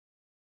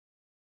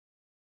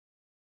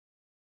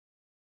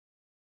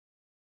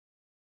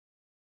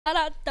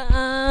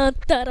Da-da-da,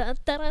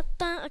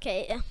 da-da-da-da-da.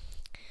 Okay,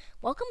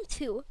 welcome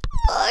to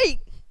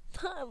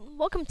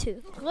welcome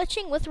to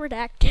glitching with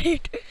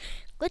redacted.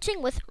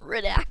 Glitching with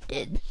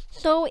redacted.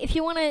 So if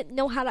you want to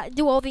know how to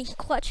do all these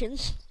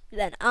clutches,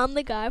 then I'm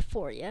the guy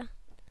for you.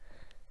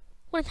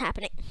 What's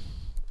happening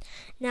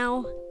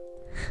now?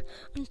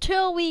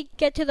 Until we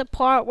get to the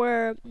part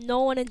where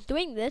no one is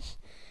doing this,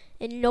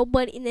 and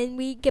then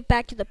we get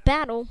back to the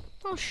battle,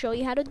 I'll show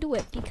you how to do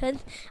it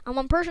because I'm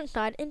on person's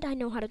side and I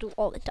know how to do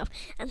all this stuff.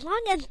 As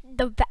long as you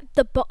know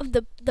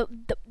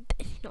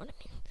what I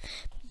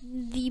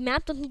mean, the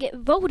map doesn't get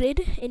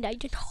voted, and I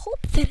just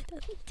hope that it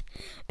doesn't,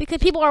 because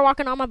people are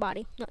walking on my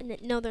body.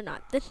 No, they're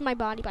not. This is my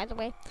body, by the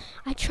way.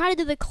 I try to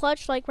do the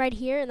clutch like right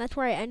here, and that's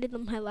where I ended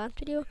my last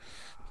video.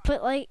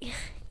 But like,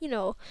 you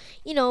know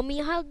me,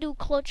 how to do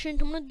clutching.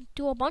 I'm gonna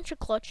do a bunch of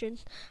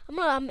clutches. I'm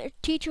gonna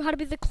teach you how to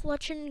be the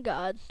clutching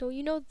god. So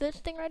you know this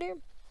thing right here.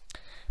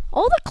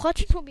 All the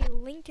clutches will be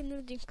linked in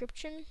the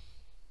description.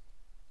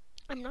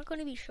 I'm not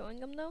gonna be showing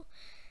them though.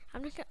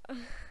 I'm not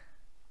gonna.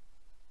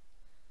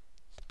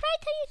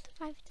 Surprise! How you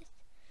survive this?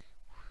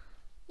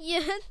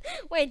 Yes.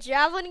 Wait,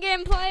 javelin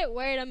gameplay?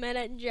 Wait a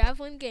minute,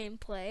 javelin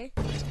gameplay.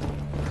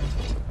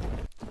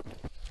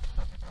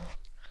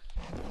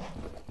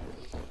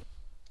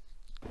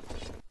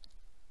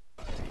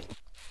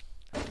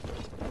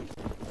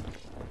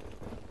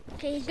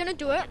 Okay, he's gonna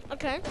do it.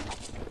 Okay.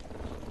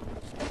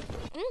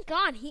 Oh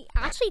God, he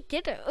actually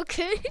did it.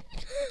 Okay.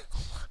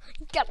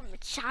 Got him,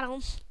 Shadow.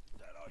 Is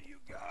that all you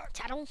got?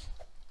 Shadow.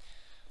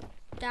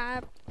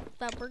 That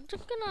we're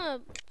just gonna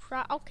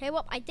try. Okay,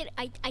 well, I did it.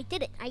 I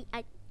did it.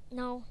 I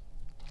no.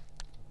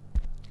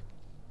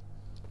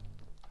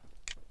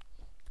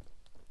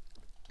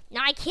 No,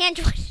 I can't.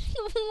 Why?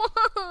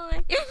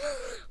 Why?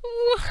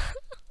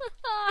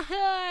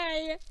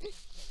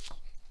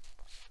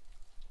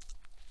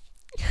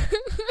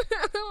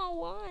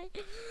 Why?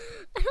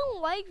 I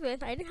don't like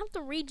this. I didn't have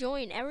to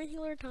rejoin every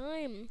single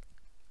time.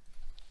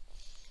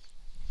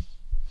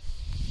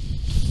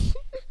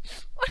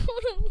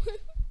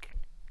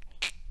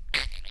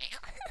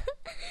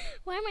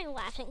 Why am I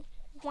laughing?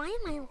 Why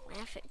am I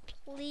laughing?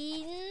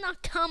 Please, no,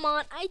 come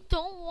on. I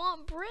don't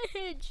want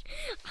bridge.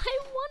 I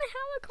want to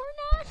have a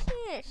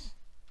Carnassus.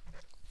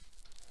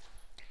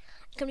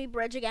 It's gonna be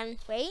bridge again.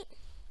 Wait.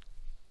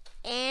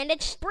 And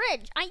it's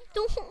bridge. I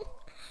don't.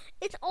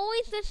 It's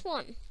always this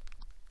one.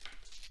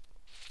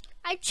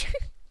 Why did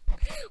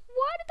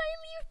I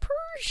leave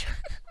Purge?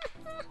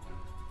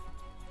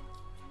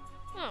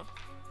 Oh.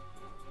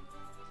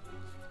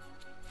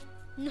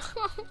 No.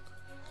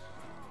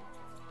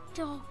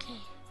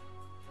 Okay.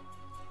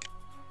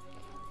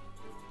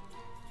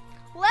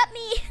 Let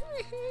me.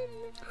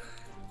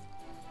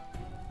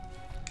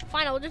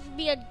 Fine, I'll just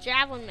be a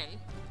javelin man.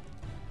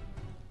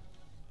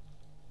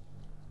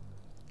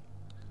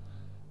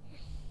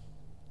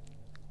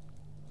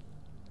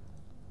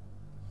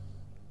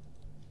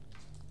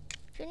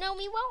 You know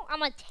me well,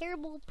 I'm a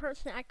terrible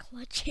person at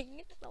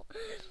clutching. So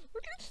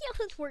we're gonna see how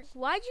this works.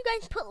 Why'd you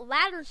guys put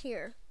ladders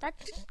here?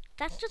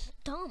 That's just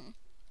dumb.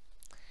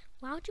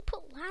 Why would you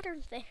put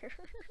ladders there?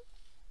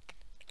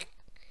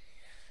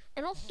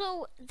 And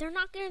also, they're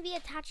not gonna be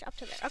attached up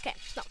to there. Okay,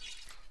 so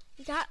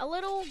we got a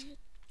little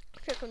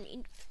trick we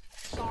need.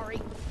 Sorry.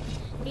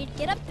 We need to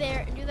get up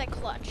there and do that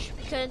clutch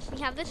because we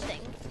have this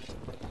thing.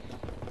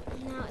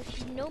 Now, if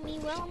you know me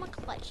well, I'm a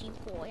clutchy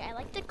boy. I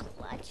like to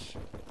clutch.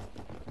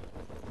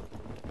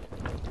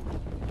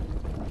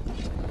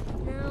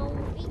 Now,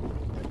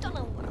 we've done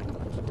a lot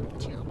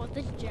about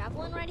this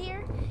javelin right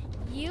here.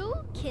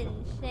 You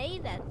can say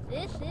that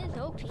this is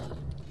OP.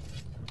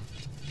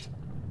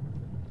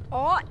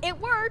 Oh, it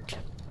worked.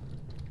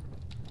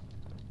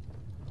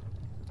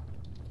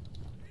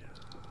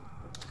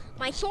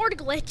 My sword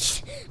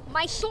glitched.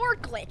 My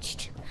sword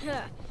glitched.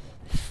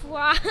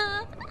 My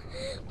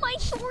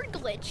sword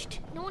glitched.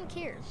 No one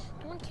cares.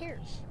 No one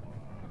cares.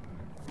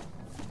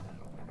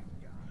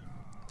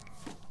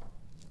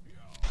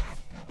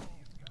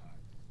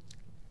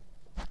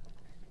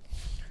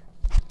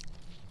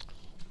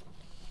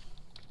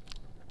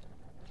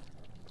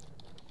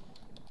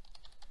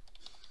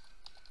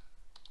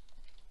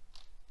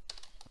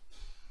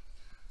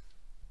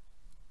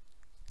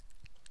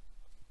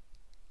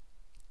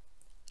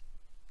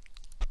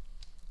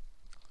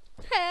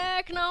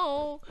 Heck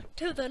no,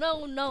 to the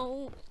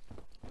no.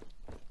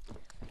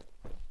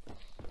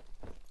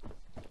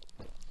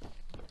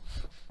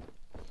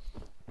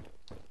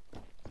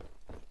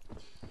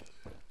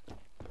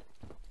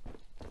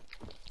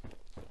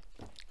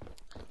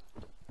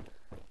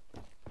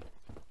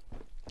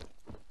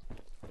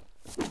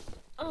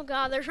 Oh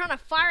God, they're trying to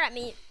fire at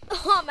me.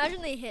 Oh,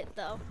 imagine they hit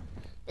though.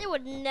 They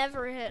would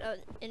never hit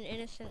an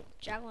innocent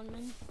javelin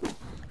man.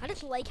 I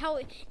just like how,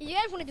 if you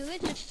guys want to do this,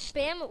 just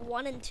spam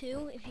 1 and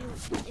 2.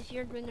 If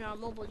you're doing it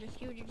on mobile,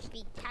 you would just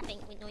be tapping.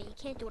 Wait, no, you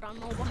can't do it on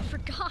mobile. I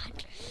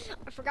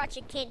forgot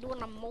you can't do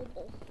it on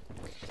mobile.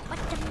 But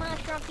if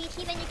you're on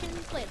PC, then you can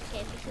play this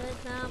game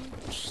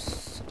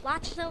because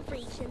lots of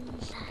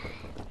reasons.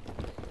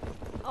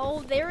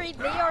 Oh, they are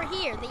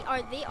here.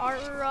 They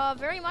are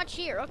very much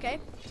here. Okay.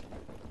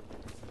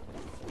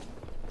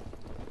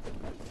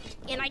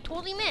 And I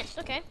totally missed.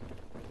 Okay.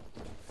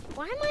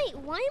 Why am I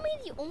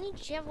the only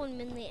javelin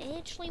man that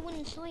actually went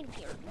inside of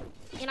here?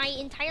 And I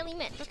entirely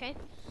missed. Okay.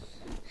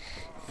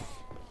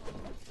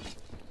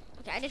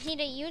 Okay, I just need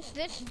to use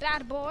this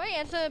bad boy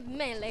as a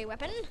melee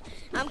weapon.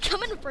 I'm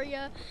coming for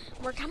you.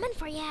 We're coming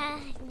for ya.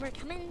 We're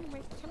coming.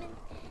 We're coming.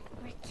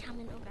 We're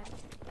coming. Oh god.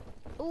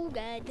 Oh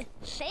god.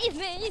 Save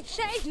me!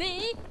 Save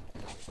me!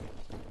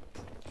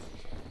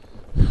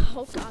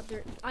 Oh god,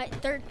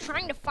 they're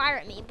trying to fire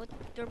at me, but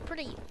they're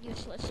pretty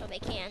useless, so they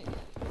can't.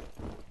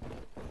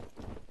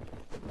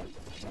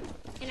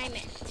 And I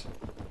missed.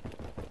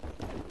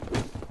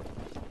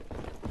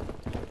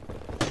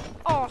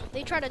 Oh,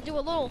 they try to do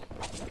a little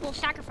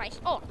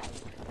sacrifice. Oh.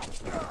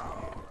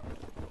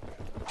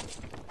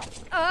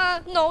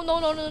 No.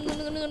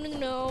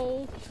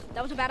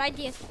 That was a bad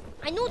idea.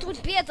 I knew it was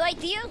a bad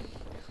idea.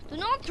 Do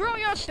not throw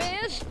your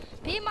spears.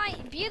 Be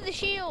the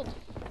shield.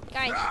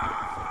 Guys.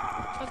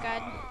 Oh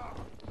god.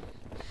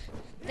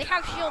 They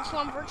have shields, so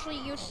I'm virtually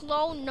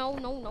useless. No.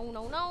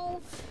 No.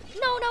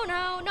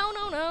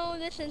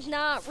 This is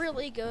not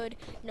really good.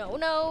 No.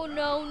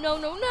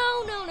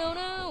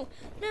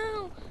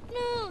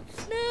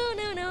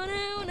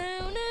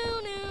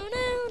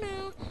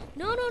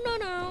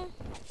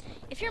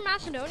 If you're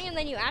Macedonian,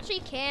 then you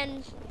actually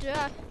can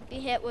be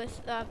hit with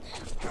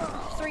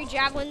 3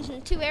 javelins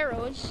and 2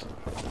 arrows.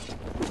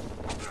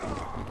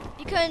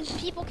 Because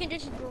people can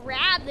just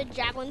grab the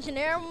javelins and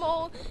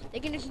arrow. They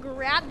can just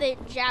grab the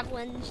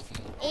javelins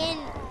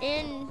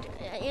and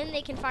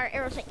they can fire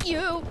arrows at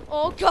you.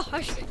 Oh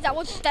gosh,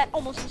 that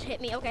almost just hit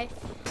me. Okay,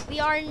 we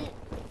are in.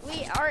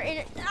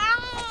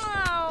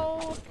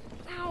 Ow!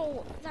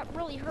 Ow! That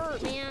really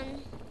hurt,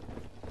 man.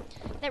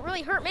 That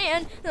really hurt,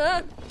 man.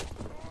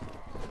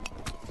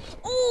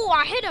 Oh,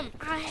 I hit him.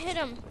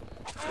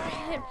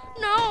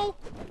 No.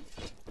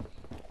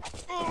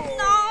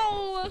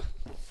 No.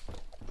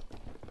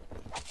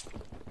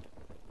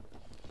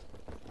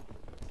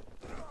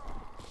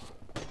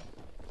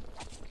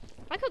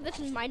 I thought this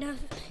is mine.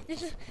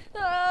 This is.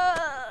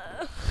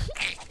 That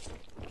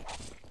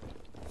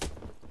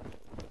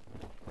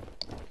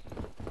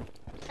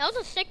was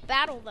a sick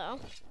battle, though.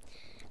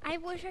 I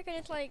wish I could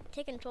just like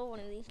take control of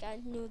one of these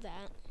guys. Knew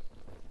that.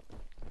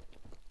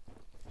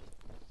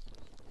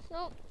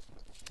 So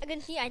I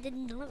can see I did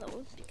none of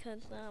those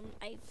because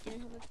I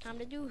didn't have the time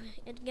to do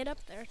it to get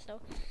up there.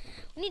 So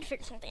we need to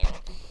figure something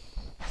out.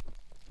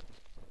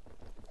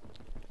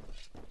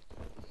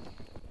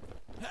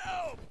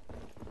 Help!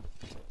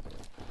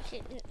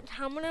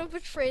 I'm gonna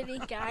betray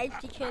these guys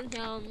because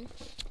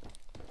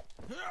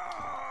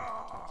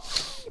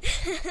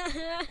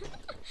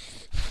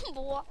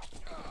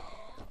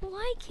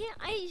why can't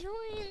I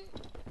join?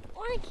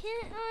 Why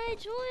can't I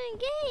join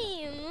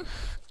game?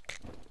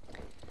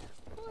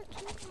 Why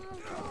can't I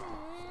join, man?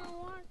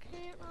 Why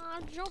can't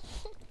I join?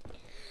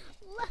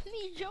 Let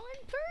me join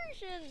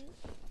Persian.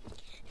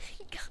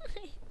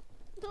 Guys,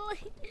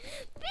 like,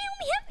 they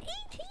only have 18.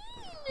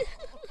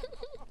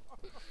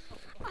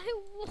 I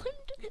want.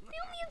 They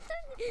only have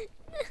 7.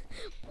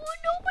 Well,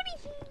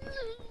 nobody's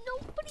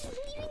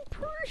leaving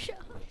Persia.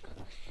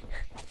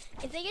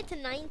 If they get to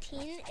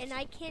 19 and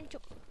I can't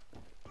join.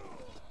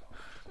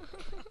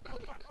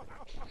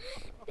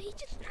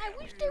 I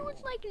wish there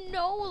was like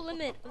no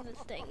limit of this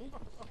thing.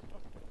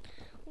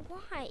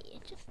 Why?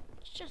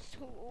 Just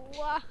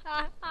why?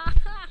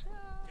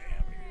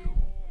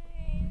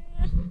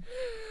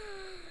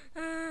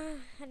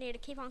 I need to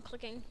keep on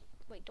clicking.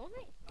 Wait, don't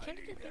I? Can't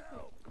I get this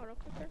auto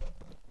clicker?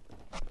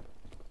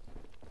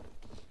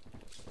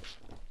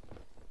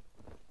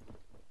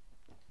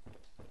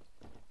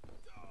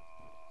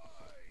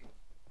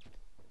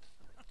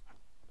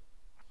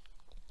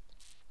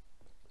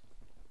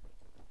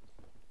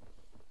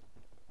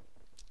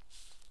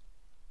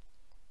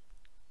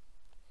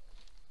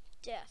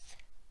 Death.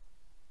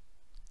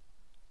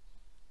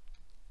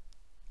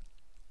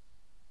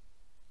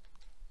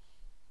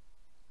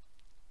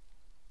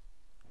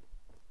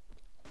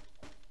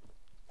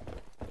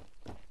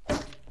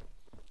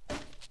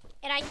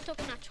 And I still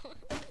cannot join.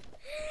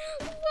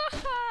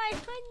 Why?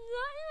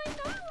 I'm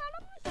not allowed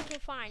on this. Okay,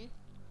 fine.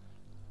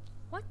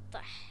 What the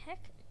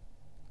heck?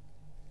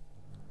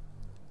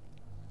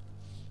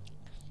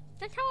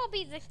 That's how I'll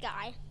beat this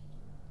guy.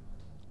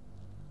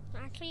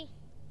 Actually,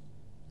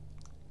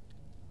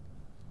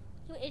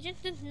 it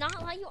just does not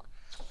allow you.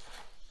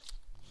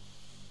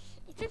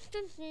 It just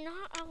does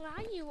not allow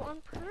you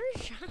on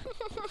Persia.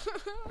 But won't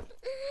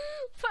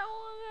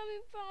let me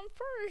on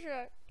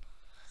Persia.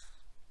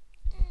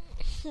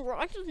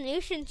 Rise of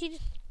Nations, he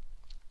just.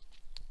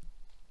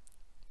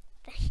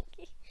 Thank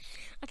you.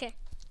 Okay.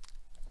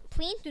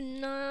 Please do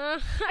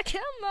not.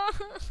 Come on.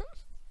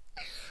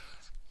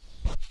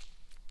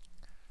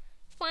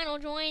 Fine, I'll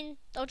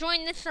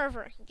join this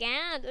server.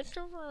 Yeah, this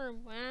server.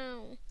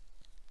 Wow.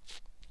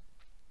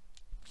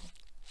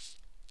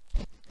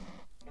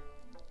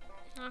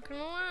 Not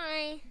gonna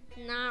lie,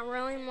 not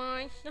really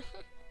mine.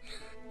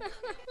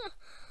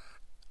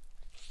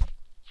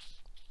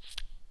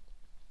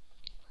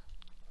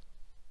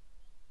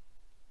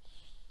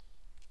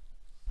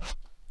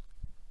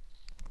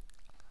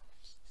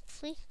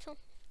 Please tell.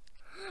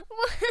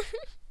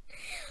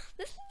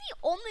 This is the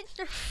only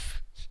server.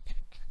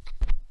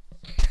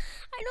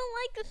 I don't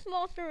like the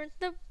small servers.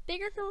 The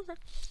bigger servers are.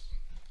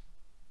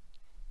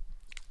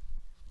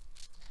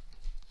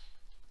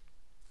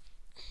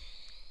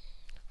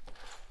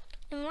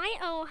 Am I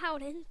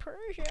out in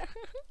Persia?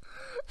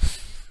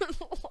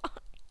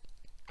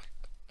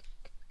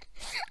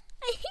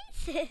 I hate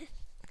this.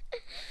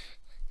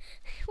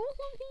 What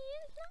will be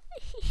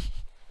inside?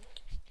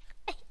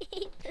 I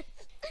hate this.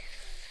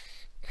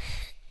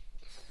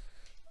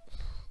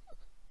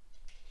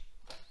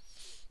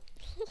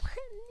 Let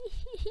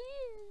me in.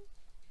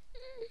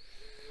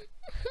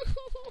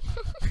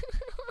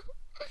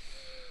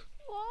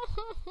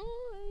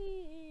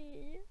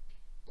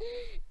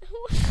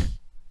 Why?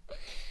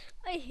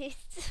 I hate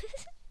this.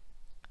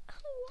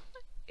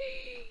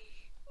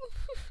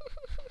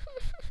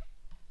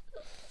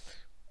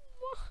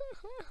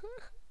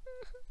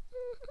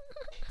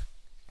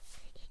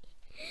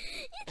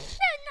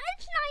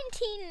 It's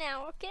 19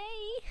 now, okay?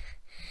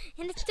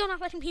 And it's still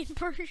not letting me in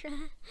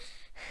Persia.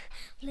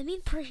 Let me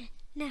in Persia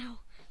now.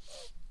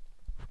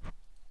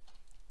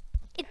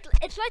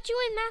 It's let you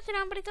in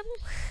Macedon, but it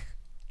doesn't.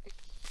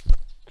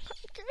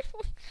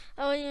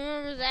 Oh, you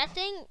remember that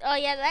thing? Oh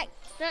yeah,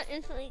 that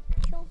instantly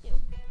kills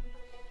you.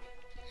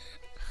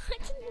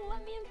 It didn't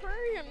let me in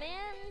Persia,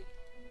 man.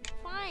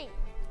 Fine.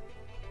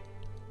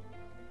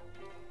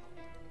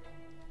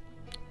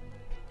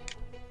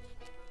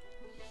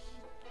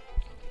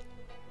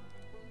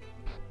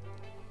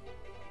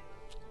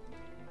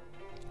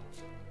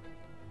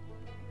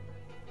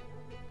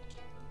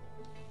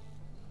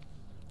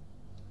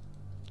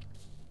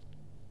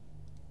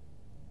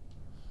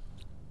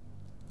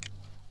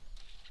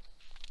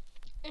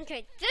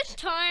 Okay, this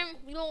time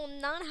we will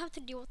not have to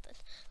deal with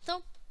this.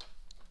 So,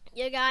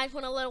 you guys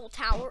want a little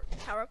tower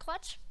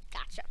clutch?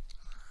 Gotcha.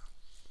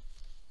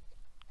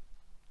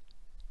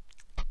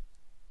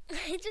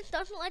 It just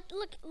doesn't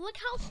look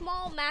how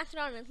small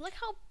Macedon is. Look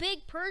how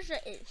big Persia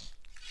is.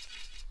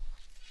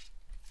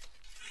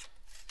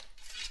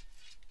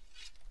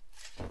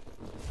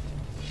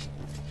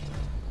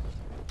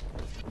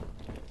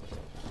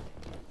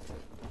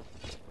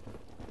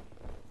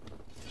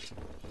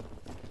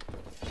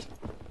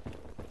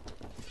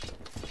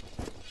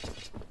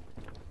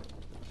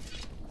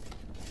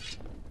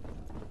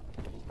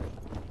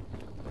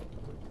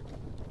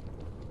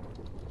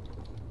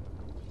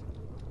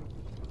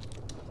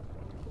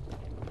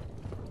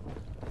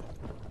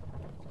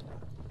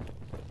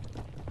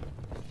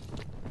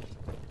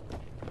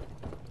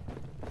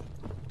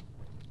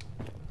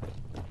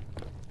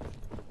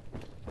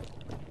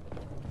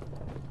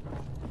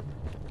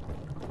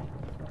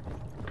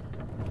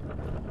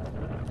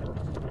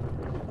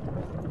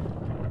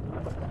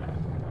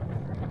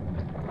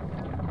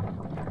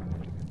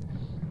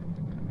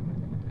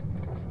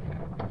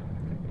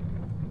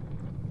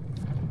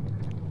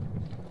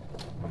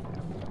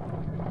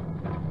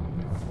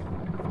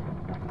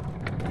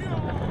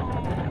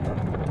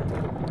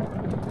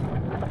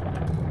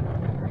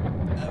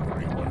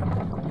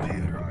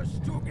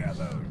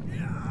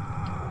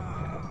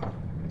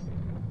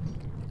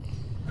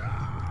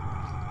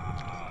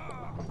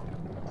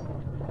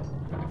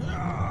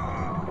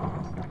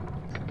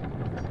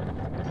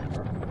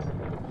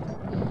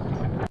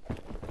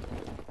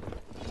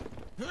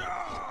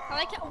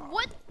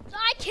 What?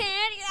 I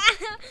can't.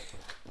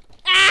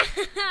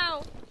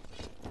 Ow!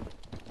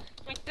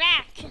 My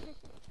back.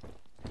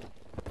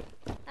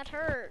 That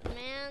hurt,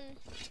 man.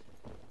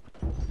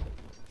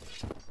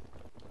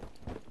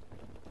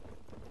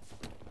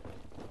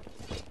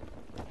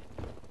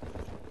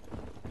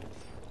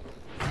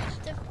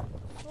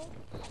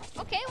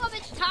 Okay, well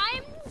it's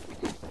time.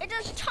 It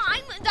is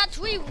time that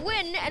we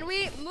win and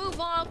we move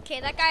on. Okay,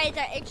 that guy is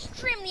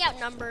extremely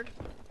outnumbered.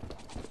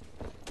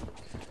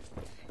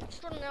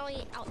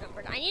 Extraordinarily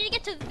outnumbered. I need to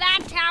get to that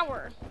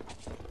tower.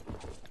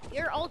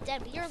 You're all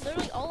dead. You're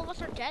literally, all of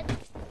us are dead.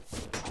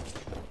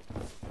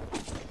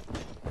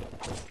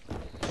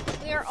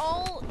 We are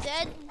all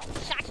dead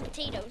sacks of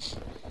potatoes.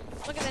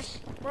 Look at this.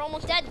 We're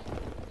almost dead.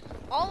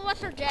 All of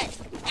us are dead.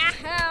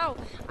 Ow!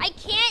 I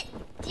can't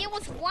deal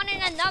with one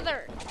and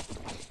another.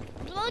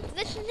 Look,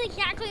 this is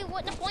exactly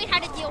what the point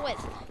had to deal with.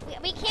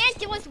 We can't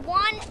deal with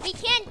one. We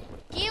can't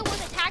deal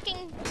with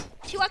attacking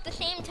two at the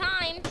same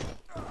time.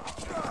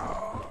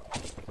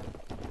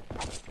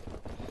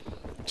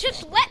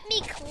 Just let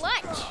me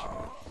clutch.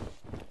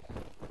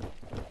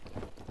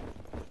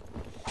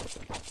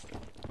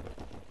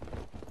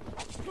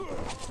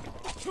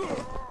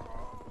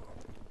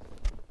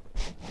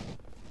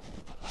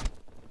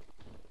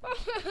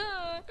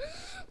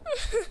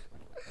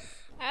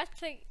 I have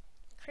to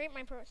create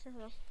my person.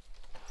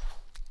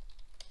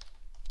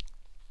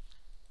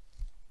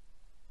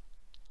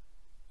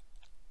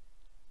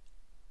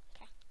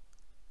 Okay.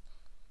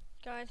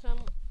 Guys, tell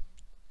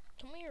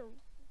me your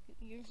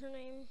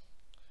username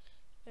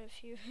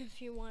if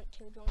you want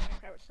to join my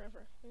private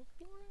server. If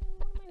you want to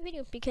one of my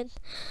videos, because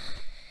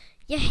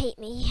you hate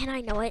me and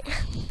I know it.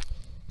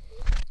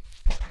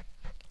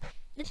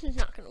 This is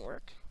not gonna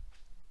work.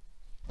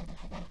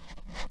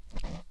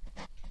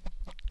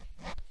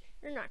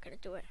 You're not gonna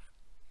do it.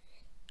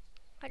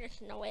 I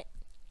just know it.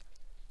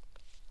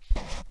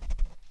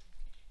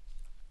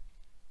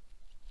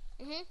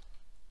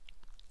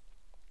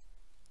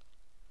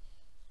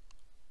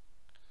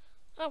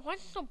 Oh, why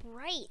is it so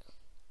bright?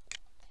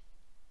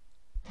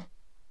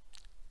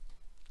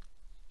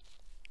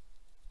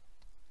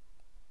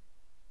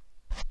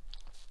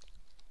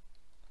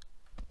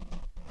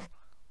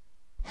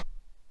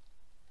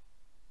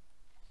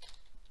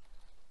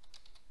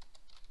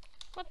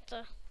 What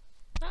the?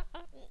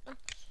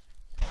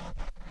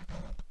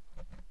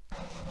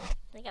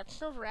 They got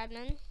silver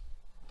admin.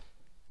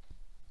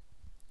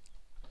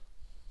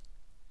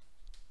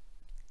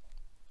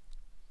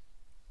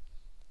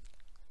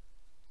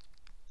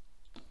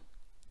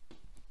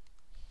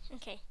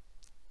 Okay.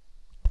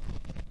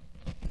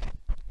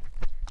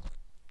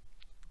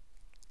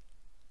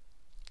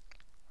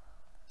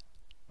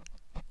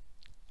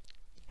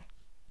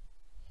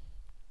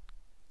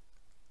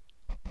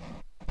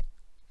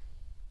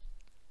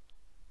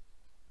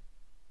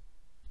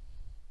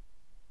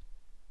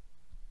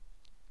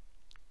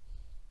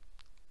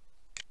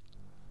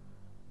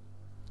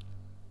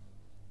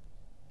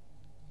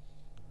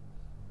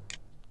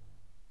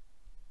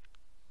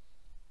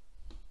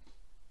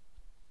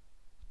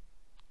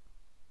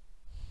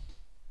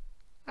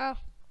 Oh.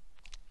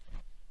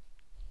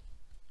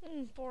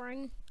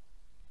 Boring.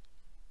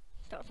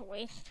 That was a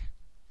waste.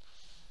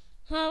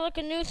 Oh, look,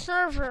 a new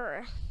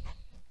server.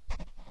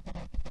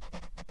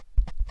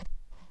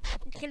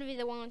 It's gonna be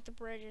the one with the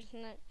bridge,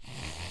 isn't it?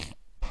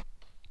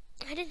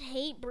 I just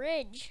hate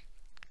bridge.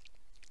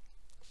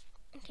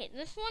 Okay,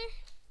 this one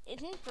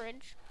isn't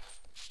bridge.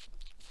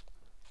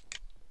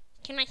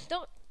 Can I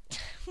still...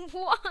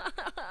 What?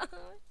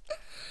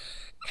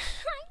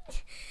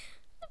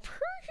 The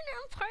Persian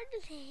Empire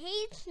just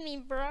hates me,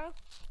 bro.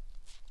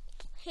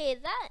 Hey,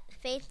 that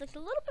face looks a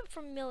little bit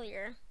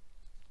familiar.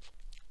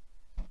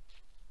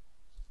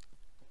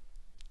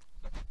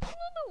 A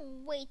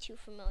little way too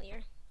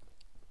familiar.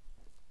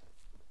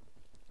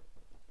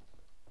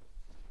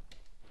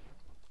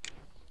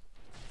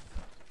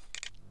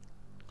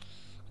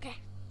 Okay,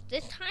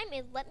 this time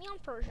it let me on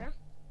Persia.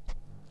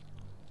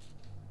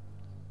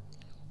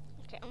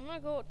 Okay, I'm gonna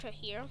go to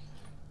here.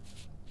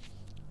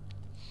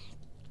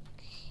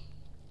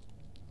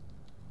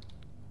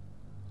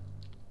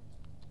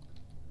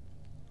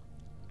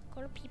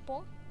 Go to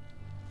people.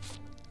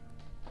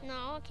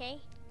 No,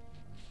 okay.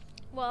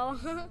 Well,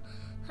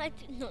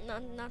 no,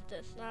 not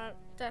this.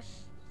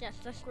 Yes,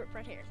 this group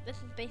right here. This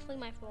is basically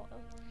my photo.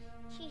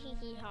 Hee hee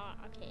hee ha.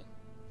 Okay.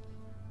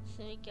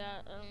 So we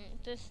got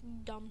this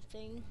dumb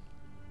thing.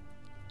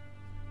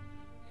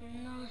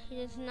 No, he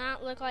does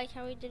not look like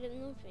how he did it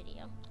in the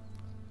video.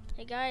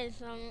 Hey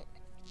guys,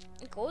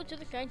 go to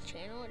the guy's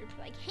channel and just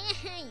be like,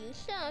 hey, you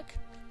suck.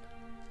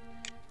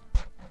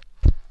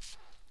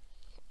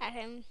 At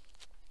him.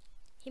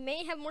 He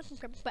may have more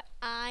subscribers, but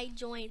I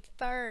joined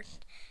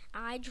first.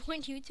 I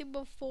joined YouTube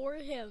before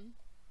him.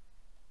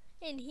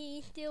 And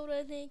he still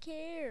doesn't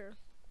care.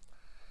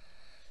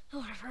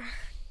 Whatever.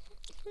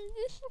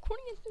 This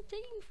recording has been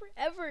taking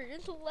forever.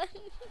 Just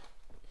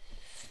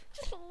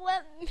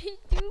let me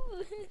do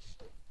this.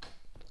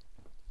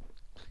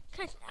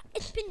 Guys,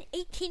 it's been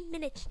 18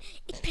 minutes.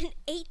 It's been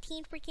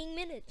 18 freaking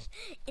minutes.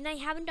 And I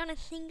haven't done a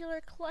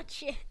singular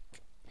clutch yet.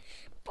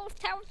 Both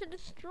towers are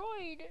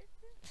destroyed.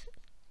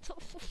 So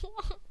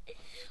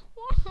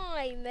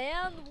why,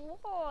 man?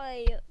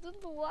 Why?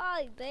 Just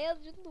why, man?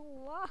 Just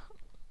why?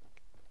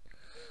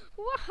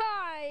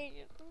 Why?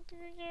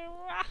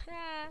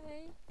 Why?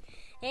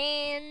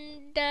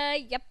 And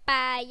yep.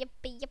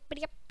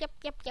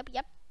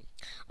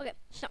 Okay,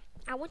 so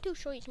I want to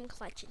show you some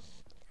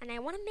clutches, and I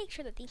want to make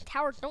sure that these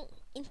towers don't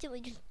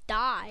instantly just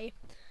die.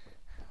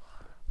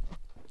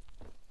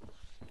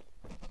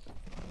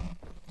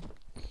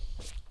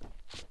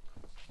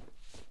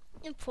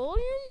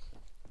 Napoleon?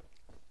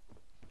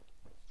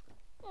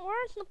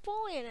 Where's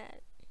Napoleon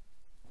at?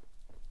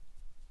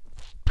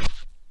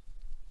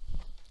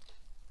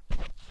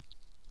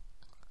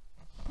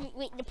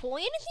 Wait,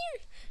 Napoleon is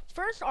here?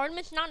 First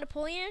Artemis, not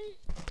Napoleon?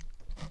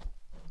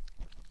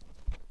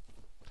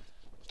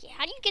 Okay,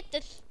 how do you get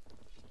this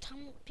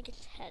Tom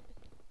Pickett's head?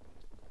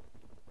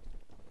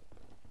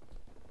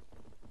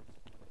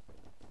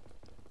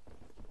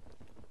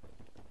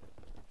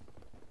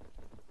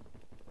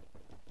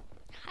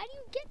 How do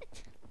you get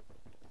it?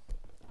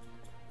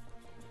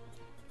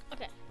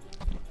 Okay.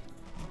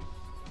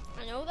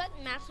 I know that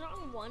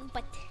Macedon won,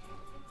 but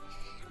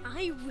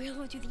I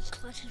will do these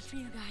clutches for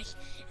you guys,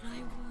 and I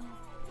will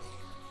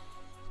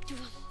do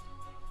them.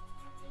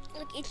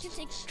 Look, it's just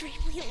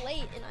extremely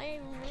late, and I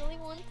really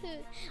want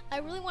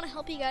to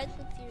help you guys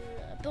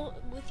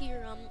with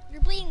your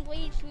Bleeding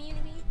Blade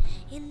community,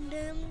 and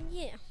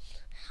yeah,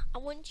 I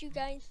want you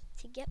guys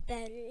to get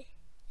better,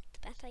 the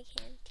best I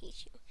can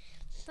teach you.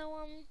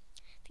 So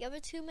the other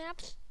two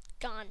maps,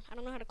 gone. I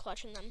don't know how to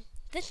clutch in them.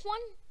 This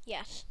one,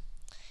 yes.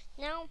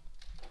 Now,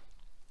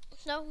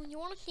 so you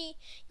want to see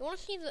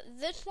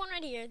this one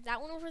right here,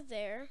 that one over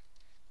there,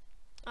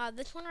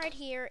 this one right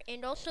here,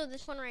 and also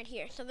this one right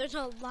here. So there's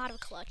a lot of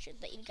clutches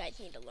that you guys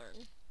need to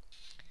learn.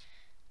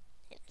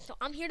 So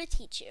I'm here to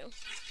teach you.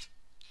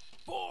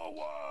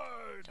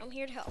 Forward! I'm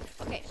here to help.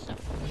 Okay, so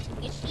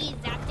you see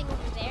that thing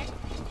over there?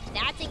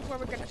 That thing's where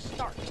we're gonna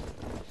start.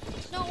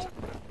 So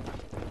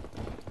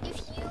if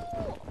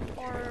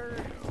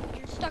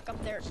you're stuck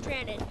up there,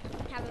 stranded,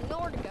 having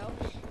nowhere to go,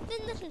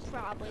 then this is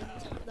probably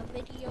the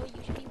video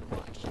you should be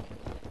watching.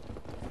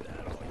 Is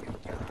that all you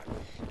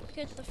got?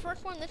 Because the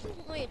first one, this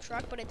isn't really a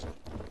truck, but it's a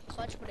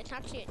clutch, but it's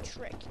actually a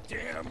trick.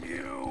 Damn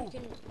you!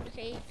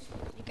 Okay,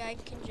 you guys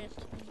can just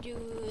do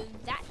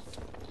that.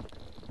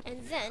 And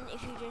then,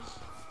 if you just...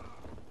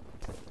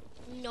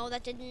 No,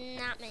 that did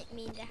not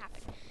mean to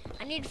happen.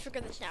 I need to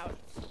figure this out.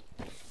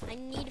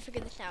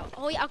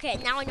 Oh, yeah, okay,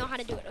 now I know how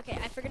to do it. Okay,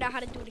 I figured out how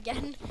to do it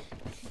again.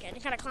 Okay, I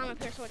just gotta climb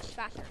up here so it's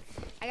faster.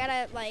 I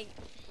gotta, like...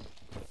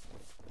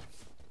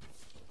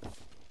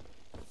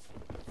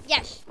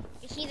 Yes,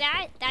 you see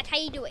that? That's how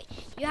you do it.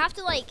 You have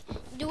to, like,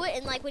 do it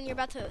and, like, when you're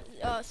about to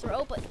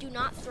throw, but do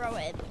not throw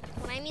it.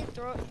 When I mean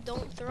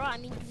don't throw it, I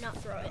mean do not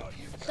throw it.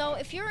 So,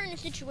 if you're in a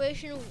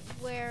situation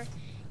where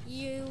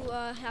you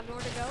have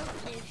nowhere to go,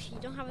 and if you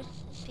don't have a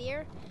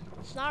spear,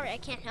 sorry, I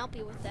can't help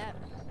you with that.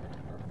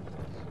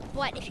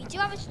 But if you do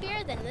have a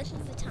spear, then this is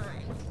the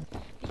time.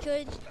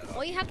 Because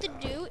all you have to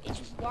do is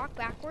just walk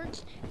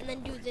backwards and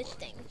then do this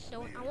thing.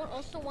 So I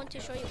also want to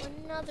show you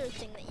another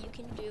thing that you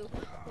can do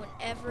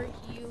whenever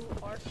you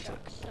are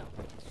stuck. So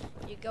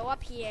you go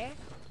up here,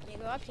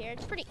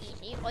 it's pretty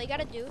easy. All you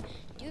gotta do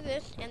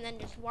this, and then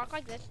just walk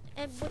like this,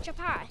 and put your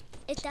pie.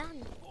 It's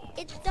done.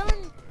 It's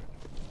done.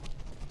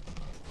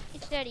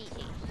 It's that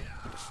easy.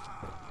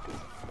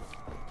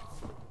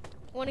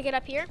 Want to get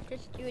up here?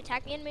 Just do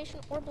attack the animation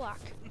or block.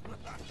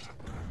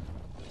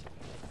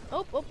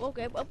 Oh,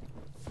 okay. Oh,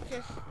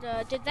 just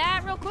did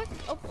that real quick.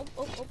 Oh,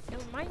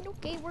 never mind.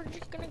 Okay, we're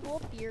just gonna go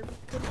up here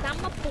because I'm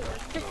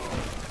bored.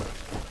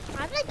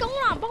 Are they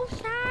going on both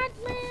sides,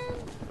 man?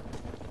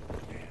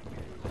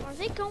 Are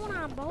they going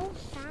on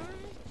both sides?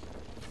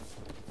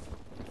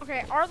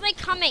 Okay, are they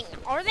coming?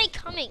 Are they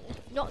coming?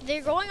 No,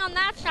 they're going on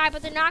that side,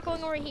 but they're not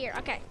going over here.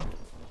 Okay.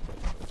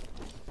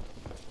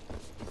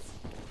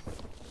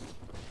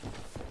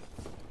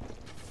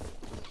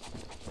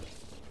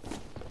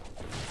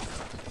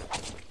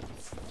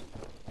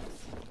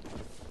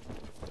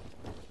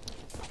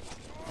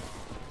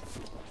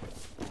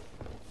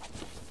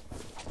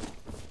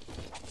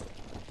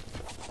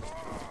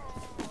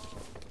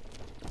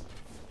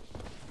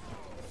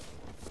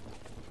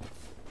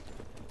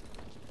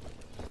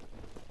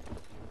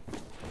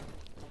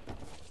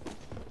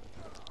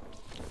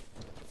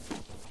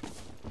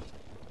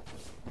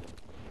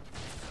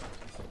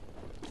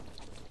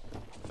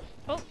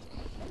 Oh,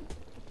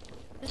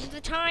 this is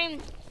the time.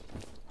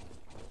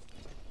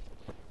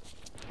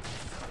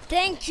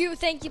 Thank you,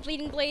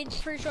 Bleeding Blades,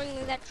 for showing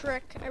me that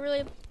trick. I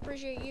really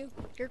appreciate you.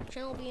 Your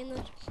channel will be in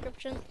the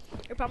description.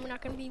 You're probably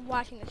not going to be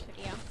watching this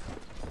video.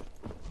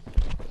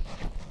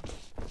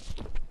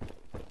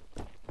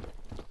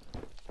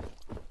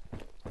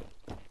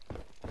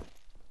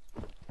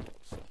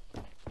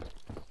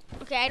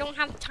 Okay, I don't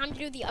have time to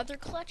do the other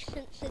clutch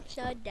since it's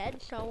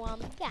dead, so,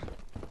 yeah.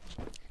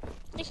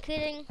 Just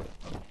kidding.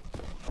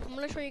 I'm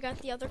gonna show you guys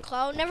the other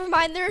clutch. Never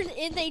mind, there is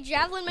a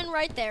javelin man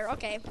right there.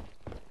 Okay.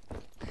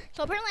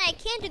 So apparently I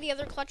can't do the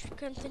other clutch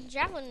because the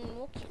javelin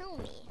will kill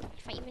me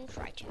if I even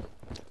try to.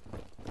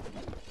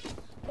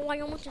 Oh, I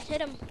almost just hit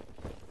him.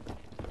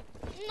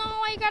 No,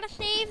 I gotta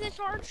save this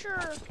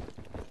archer.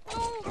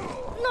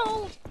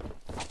 No.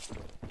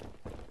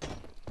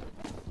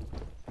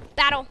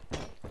 Battle.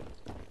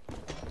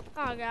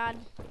 Oh, God.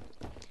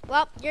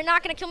 Well, you're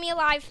not gonna kill me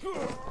alive.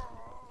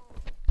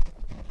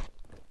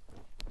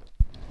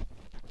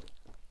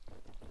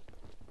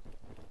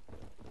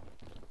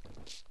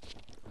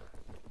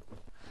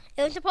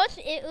 It was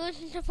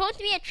supposed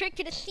to be a trick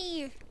to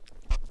deceive.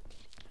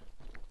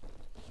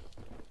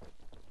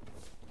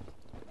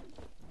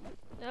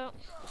 No.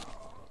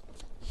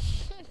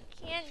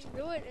 Can't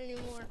do it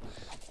anymore.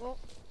 Well,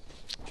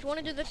 if you want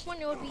to do this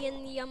one, it would be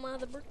in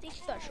the birthday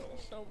special.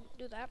 So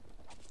do that.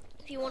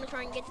 If you want to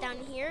try and get down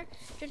here,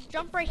 just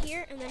jump right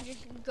here and then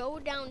just go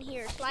down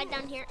here, slide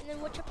down here, and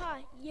then what's your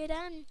pie? You're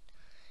done.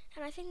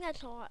 And I think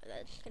that's all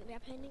that's gonna be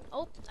happening.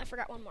 Oh, I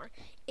forgot one more.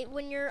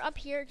 When you're up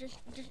here, just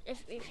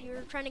if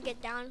you're trying to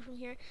get down from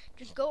here,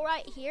 just go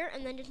right here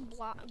and then just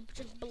block,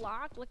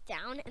 look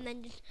down, and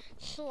then just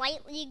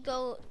slightly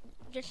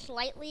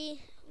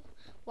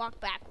walk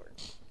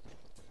backwards.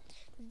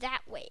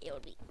 That way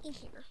it'll be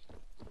easier.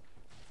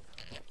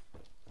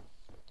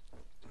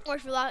 Or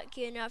if you're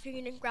lucky enough, you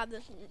can just grab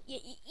this. And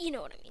you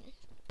know what I mean.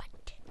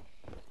 But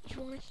if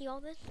you want to see all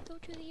this, go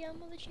to the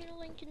other channel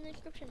link in the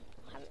description.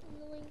 I'll have it in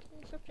the link in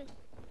the description.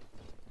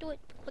 Do it.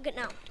 Look it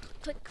now.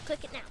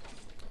 Click it now.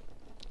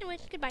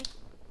 Anyways, goodbye.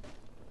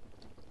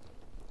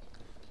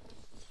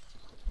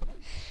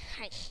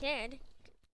 I said